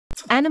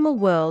animal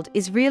world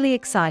is really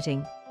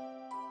exciting.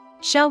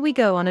 Shall we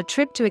go on a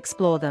trip to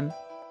explore them?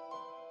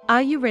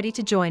 Are you ready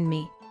to join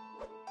me?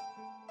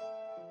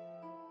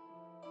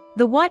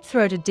 The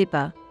white-throated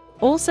dipper,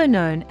 also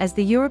known as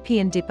the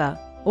European dipper,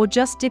 or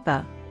just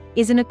dipper,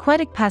 is an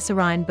aquatic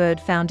passerine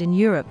bird found in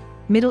Europe,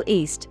 Middle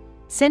East,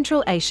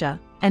 Central Asia,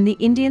 and the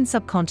Indian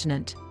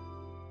subcontinent.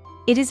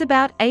 It is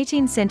about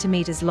 18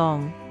 centimeters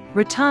long,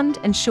 rotund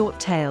and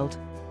short-tailed.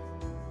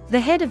 The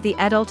head of the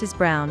adult is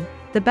brown,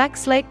 the back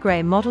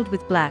slate-grey mottled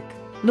with black,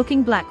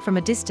 looking black from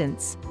a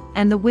distance,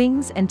 and the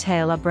wings and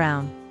tail are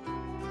brown.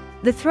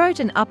 The throat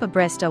and upper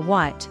breast are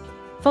white,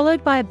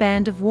 followed by a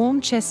band of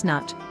warm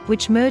chestnut,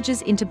 which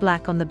merges into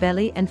black on the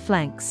belly and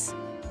flanks.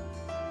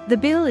 The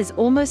bill is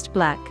almost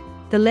black,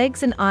 the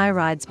legs and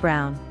irides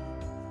brown.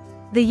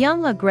 The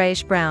young are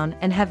greyish-brown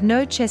and have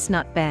no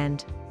chestnut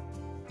band.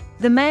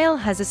 The male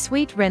has a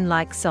sweet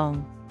wren-like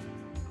song.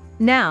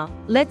 Now,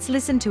 let's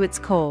listen to its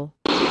call.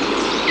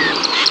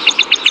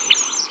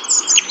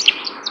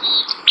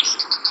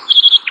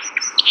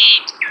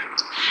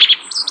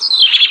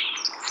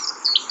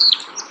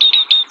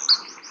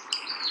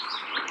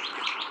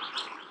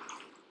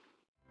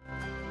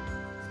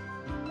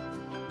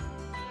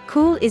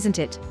 Cool, isn't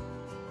it?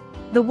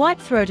 The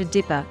white-throated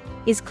dipper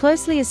is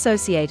closely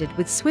associated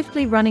with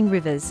swiftly running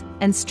rivers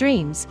and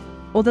streams,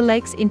 or the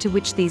lakes into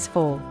which these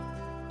fall.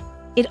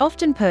 It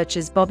often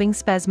perches bobbing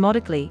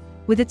spasmodically,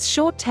 with its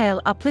short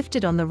tail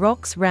uplifted on the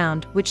rocks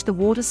round which the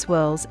water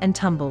swirls and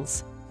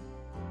tumbles.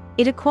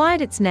 It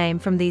acquired its name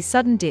from these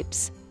sudden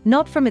dips,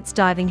 not from its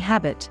diving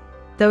habit,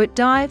 though it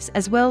dives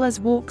as well as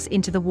walks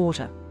into the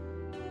water.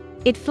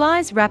 It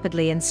flies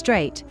rapidly and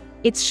straight,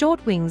 its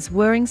short wings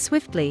whirring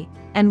swiftly,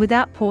 and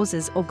without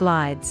pauses or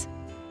glides.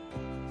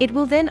 It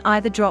will then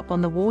either drop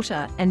on the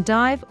water and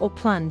dive or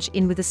plunge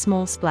in with a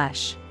small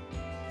splash.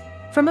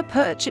 From a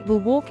perch it will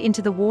walk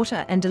into the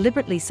water and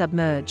deliberately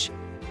submerge,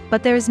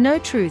 but there is no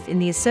truth in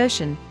the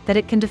assertion that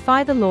it can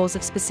defy the laws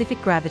of specific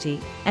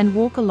gravity and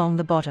walk along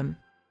the bottom.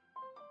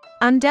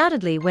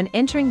 Undoubtedly, when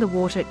entering the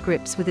water it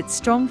grips with its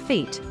strong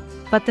feet,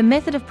 but the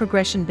method of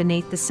progression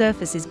beneath the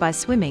surface is by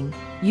swimming,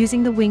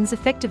 using the wings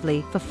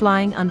effectively for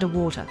flying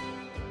underwater.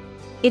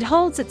 It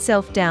holds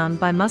itself down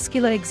by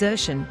muscular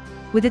exertion,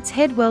 with its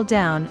head well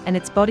down and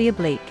its body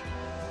oblique,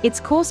 its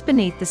course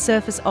beneath the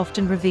surface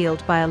often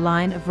revealed by a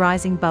line of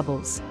rising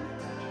bubbles.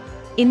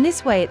 In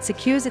this way it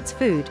secures its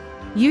food,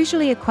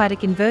 usually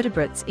aquatic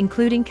invertebrates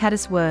including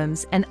caddis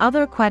worms and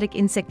other aquatic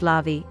insect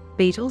larvae,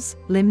 beetles,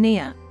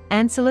 limnea,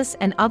 ancellus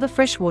and other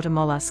freshwater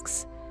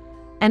mollusks,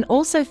 and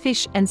also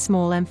fish and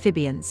small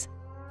amphibians.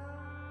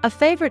 A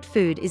favorite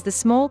food is the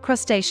small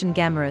crustacean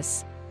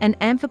gammarus, an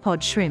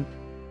amphipod shrimp.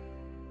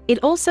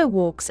 It also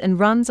walks and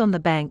runs on the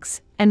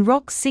banks and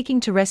rocks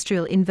seeking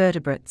terrestrial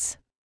invertebrates.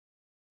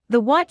 The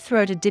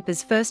white-throated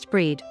dippers first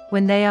breed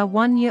when they are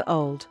 1 year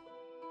old.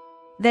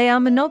 They are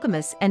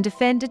monogamous and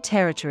defend a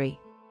territory.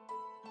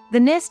 The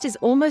nest is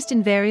almost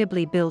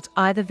invariably built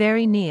either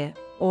very near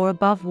or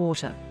above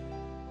water.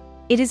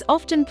 It is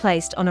often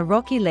placed on a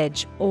rocky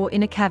ledge or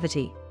in a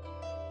cavity.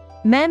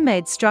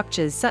 Man-made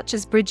structures such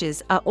as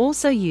bridges are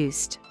also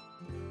used.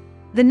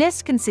 The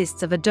nest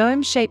consists of a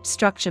dome-shaped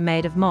structure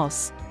made of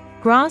moss,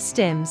 grass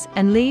stems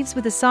and leaves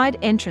with a side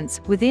entrance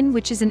within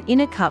which is an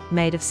inner cup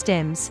made of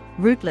stems,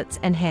 rootlets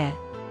and hair.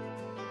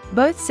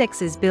 Both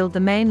sexes build the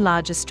main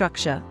larger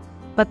structure,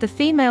 but the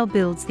female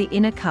builds the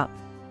inner cup.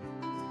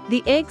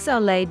 The eggs are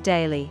laid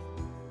daily.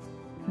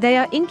 They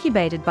are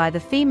incubated by the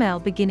female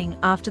beginning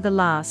after the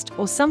last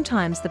or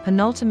sometimes the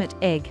penultimate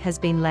egg has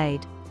been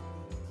laid.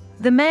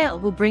 The male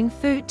will bring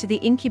food to the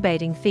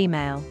incubating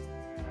female.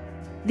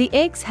 The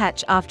eggs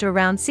hatch after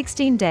around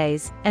 16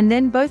 days, and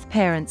then both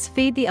parents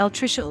feed the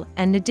altricial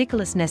and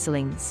nidicolous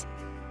nestlings.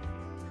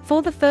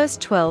 For the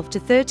first 12 to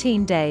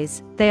 13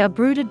 days, they are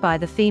brooded by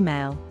the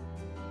female.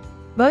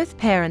 Both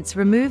parents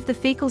remove the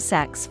fecal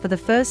sacs for the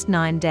first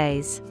 9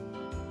 days.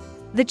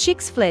 The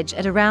chicks fledge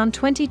at around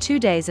 22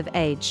 days of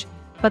age,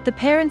 but the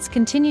parents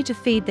continue to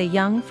feed their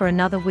young for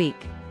another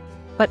week.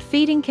 But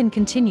feeding can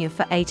continue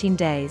for 18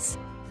 days.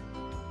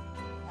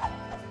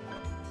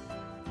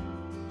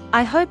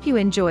 I hope you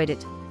enjoyed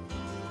it.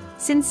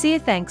 Sincere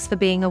thanks for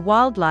being a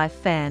wildlife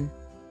fan.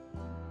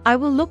 I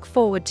will look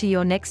forward to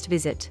your next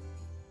visit.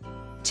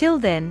 Till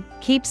then,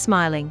 keep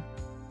smiling.